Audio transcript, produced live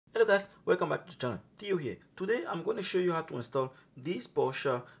Hello guys, welcome back to the channel. Theo here. Today I'm going to show you how to install these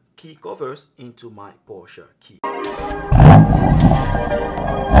Porsche key covers into my Porsche key. Perfect.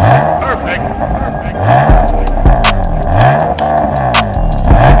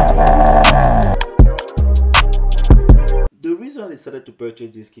 The reason I decided to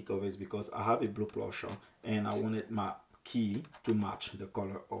purchase these key covers is because I have a blue Porsche and I wanted my key to match the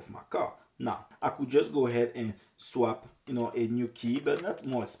color of my car. Now, I could just go ahead and swap, a new key, but that's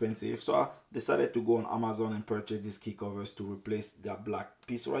more expensive. So I decided to go on Amazon and purchase these key covers to replace that black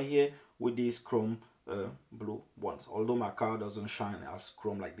piece right here with these chrome blue ones. Although my car doesn't shine as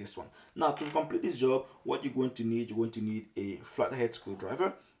chrome like this one. Now, to complete this job, what you're going to need a flathead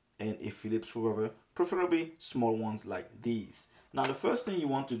screwdriver and a Phillips screwdriver, preferably small ones like these. Now, the first thing you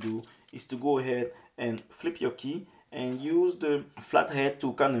want to do is to go ahead and flip your key and use the flathead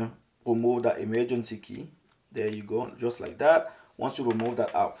to kind of remove that emergency key. There you go, just like that. Once you remove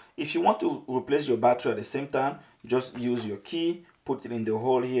that out, if you want to replace your battery at the same time, just use your key, put it in the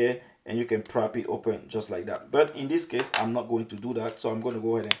hole here, and you can prop it open just like that. But in this case, I'm not going to do that, so I'm going to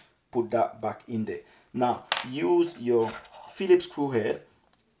go ahead and put that back in there. Now, use your Phillips screw head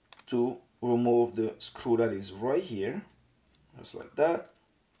to remove the screw that is right here, just like that.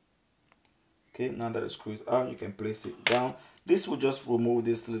 Okay, now that the screw is out, you can place it down. This will just remove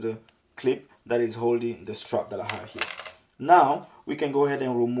this little clip that is holding the strap that I have here. Now we can go ahead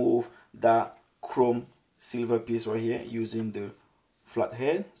and remove that chrome silver piece right here using the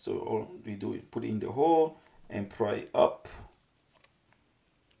flathead. So all we do is put it in the hole and pry it up.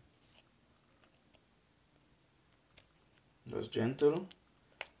 Just gentle.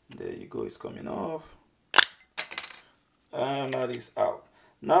 There you go, it's coming off. And that is out.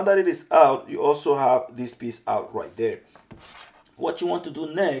 Now that it is out, you also have this piece out right there. What you want to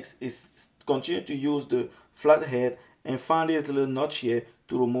do next is continue to use the flathead and find this little notch here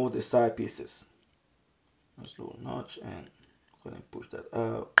to remove the side pieces. This little notch, and go ahead and push that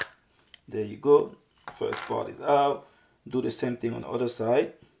out. There you go. First part is out. Do the same thing on the other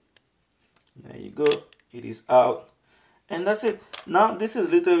side. There you go. It is out. And that's it. Now this is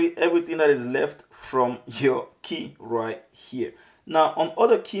literally everything that is left from your key right here. Now on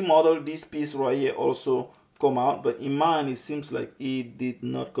other key model, this piece right here also come out, but in mine it seems like it did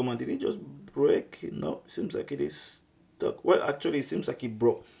not come out. Did it just break? No, it seems like it is stuck. Well, actually it seems like it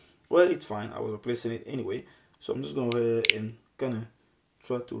broke. Well, it's fine, I was replacing it anyway, so I'm just gonna go ahead and kind of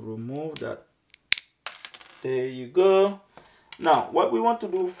try to remove that. There you go. Now what we want to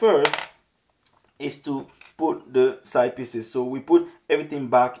do first is to put the side pieces. So we put everything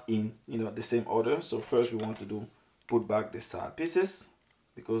back in the same order. So first we want to do put back the side pieces,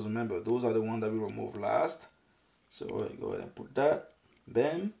 because remember those are the ones that we remove last. So go ahead and put that.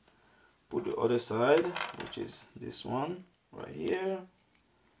 Bam. Put the other side, which is this one right here.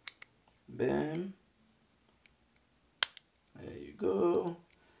 Bam. There you go.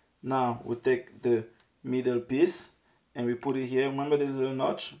 Now we take the middle piece and we put it here. Remember this little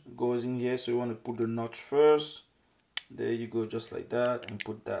notch goes in here, so you want to put the notch first. There you go, just like that, and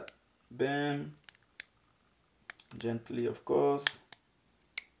put that. Bam. Gently, of course.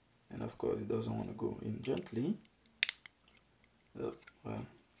 And of course it doesn't want to go in gently. Oh, well,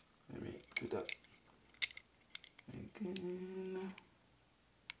 let me do that again.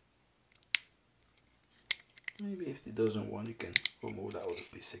 Maybe if it doesn't want, you can remove that other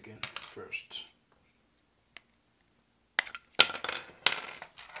piece again first.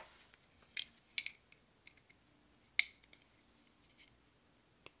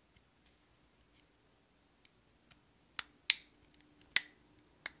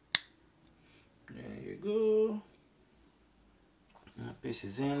 There you go. That piece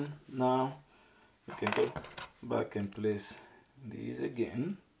is in. Now you can go back and place these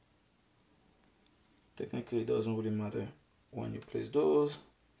again. Technically it doesn't really matter when you place those.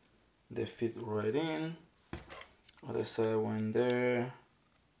 They fit right in. Other side one there.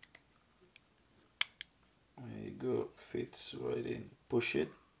 There you go. Fits right in. Push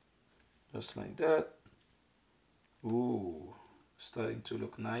it. Just like that. Ooh. Starting to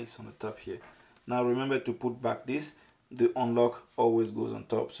look nice on the top here. Now remember to put back this. The unlock always goes on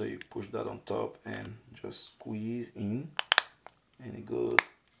top, so you push that on top and just squeeze in, and it goes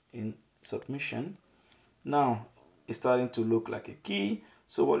in submission. Now it's starting to look like a key,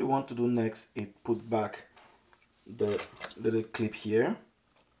 so what we want to do next is put back the little clip here,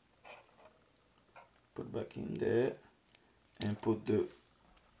 put back in there, and put the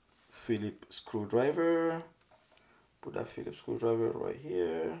Phillips screwdriver. Put that Phillips screwdriver right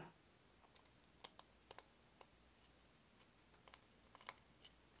here.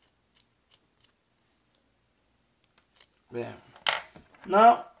 Bam.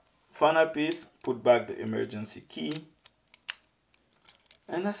 Now Final piece, put back the emergency key.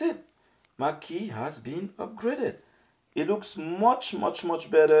 And that's it. My key has been upgraded. It looks much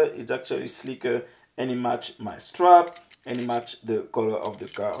better. It's actually sleeker, and it matches my strap, and it matches the color of the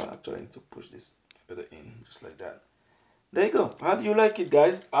car. Actually, I need to push this further in, just like that. There you go. How do you like it,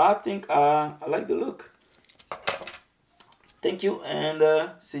 guys? I think I like the look. Thank you,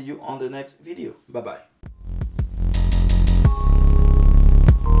 and see you on the next video. Bye bye.